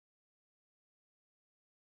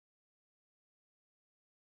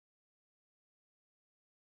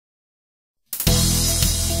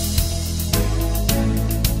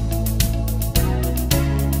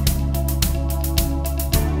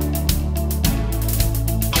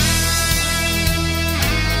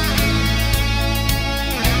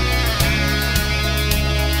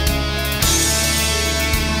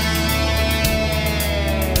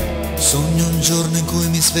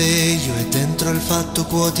sveglio e dentro il Fatto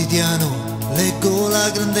Quotidiano leggo la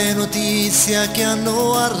grande notizia che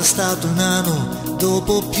hanno arrestato un nano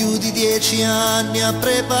dopo più di 10 anni a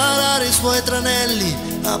preparare i suoi tranelli,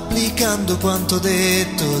 applicando quanto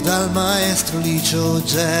detto dal maestro Licio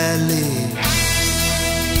Gelli.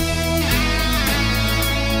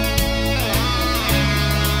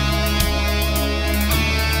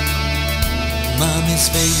 Ma mi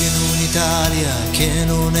sveglio in un'Italia che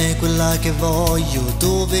non è quella che voglio,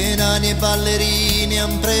 dove nani e ballerini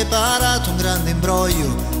han preparato un grande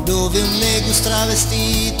imbroglio, dove un negus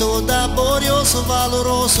travestito da borioso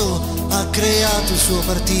valoroso ha creato il suo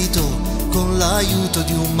partito con l'aiuto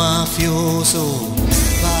di un mafioso.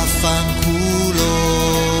 Vaffanculo,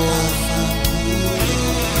 vaffanculo,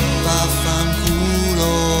 vaffanculo.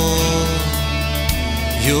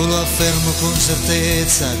 Io lo affermo con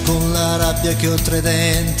certezza, con la rabbia che ho tra i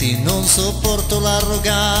denti, non sopporto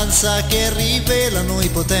l'arroganza che rivelano i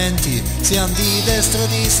potenti, siamo di destra o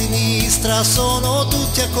di sinistra, sono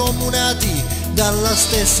tutti accomunati dalla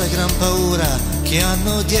stessa gran paura che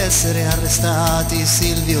hanno di essere arrestati.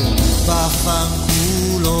 Silvio,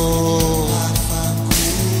 vaffanculo,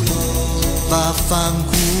 vaffanculo,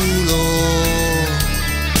 vaffanculo.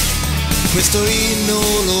 Questo inno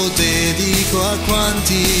lo dedico a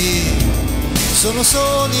quanti sono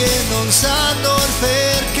soli e non sanno il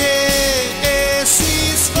perché e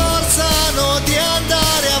si sforzano di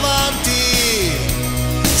andare avanti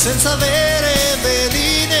senza avere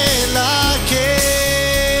veline lacche.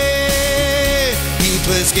 I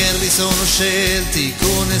tuoi sgherri sono scelti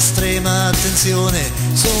con estrema attenzione,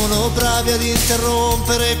 sono bravi ad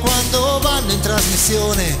interrompere quando vanno in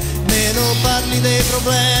trasmissione. Meno parli dei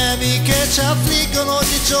problemi che ci affliggono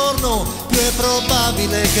ogni giorno, più è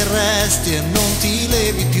probabile che resti e non ti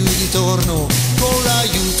levi più di torno. Con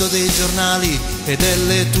l'aiuto dei giornali e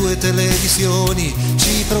delle tue televisioni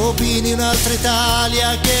ci propini un'altra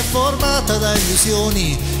Italia che è formata da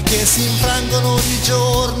illusioni che si infrangono ogni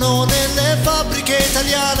giorno nelle fabbriche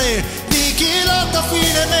italiane di chi lotta a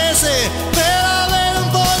fine mese per avere un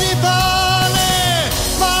po' di pane.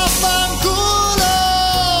 Vaffanculo,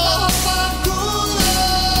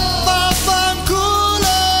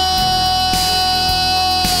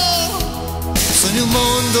 un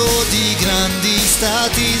mondo di grandi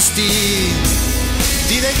statisti,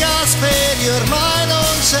 di De Gasperi ormai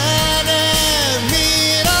non ce n'è,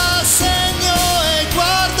 mi rassegno e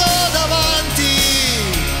guardo davanti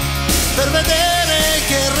per vedere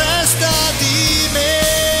che resta di me.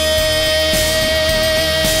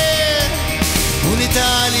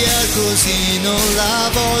 Un'Italia così non la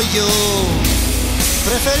voglio,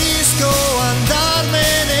 preferisco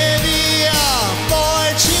andarmene via,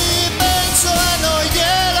 poi ci non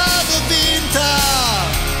gliela do vinta,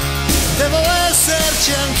 devo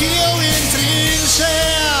esserci anch'io in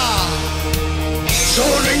trincea.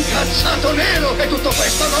 Sono incazzato nero e tutto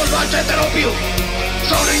questo non lo accetterò più.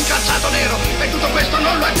 Sono incazzato nero e tutto questo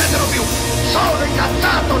non lo accetterò più. Sono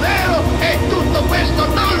incazzato nero e tutto questo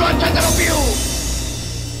non lo accetterò più.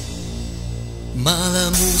 Ma la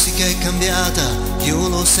musica è cambiata, io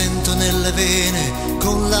lo sento nelle vene,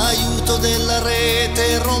 con l'aiuto della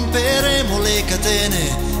rete romperemo le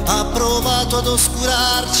catene. Ha provato ad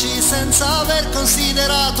oscurarci senza aver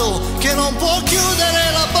considerato che non può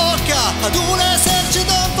chiudere la bocca ad un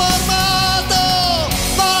esercito informato.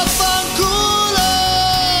 Vaffanculo,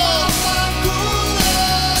 vaffanculo,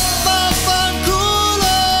 vaffanculo,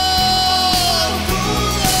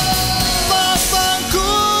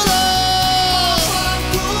 vaffanculo,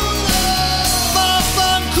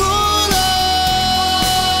 vaffanculo.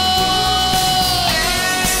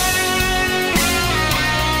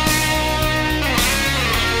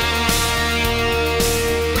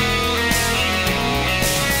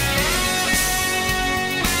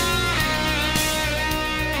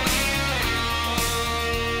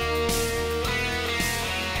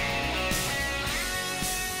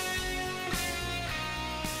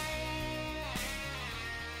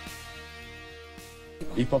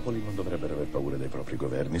 I popoli non dovrebbero aver paura dei propri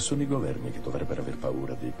governi, sono i governi che dovrebbero aver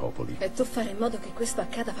paura dei popoli. E tu fare in modo che questo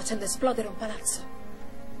accada facendo esplodere un palazzo.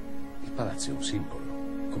 Il palazzo è un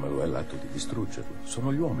simbolo, come lo è l'atto di distruggerlo.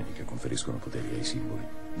 Sono gli uomini che conferiscono poteri ai simboli.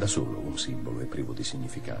 Da solo un simbolo è privo di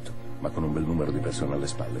significato, ma con un bel numero di persone alle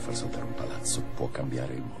spalle far saltare un palazzo può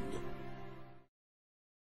cambiare il mondo.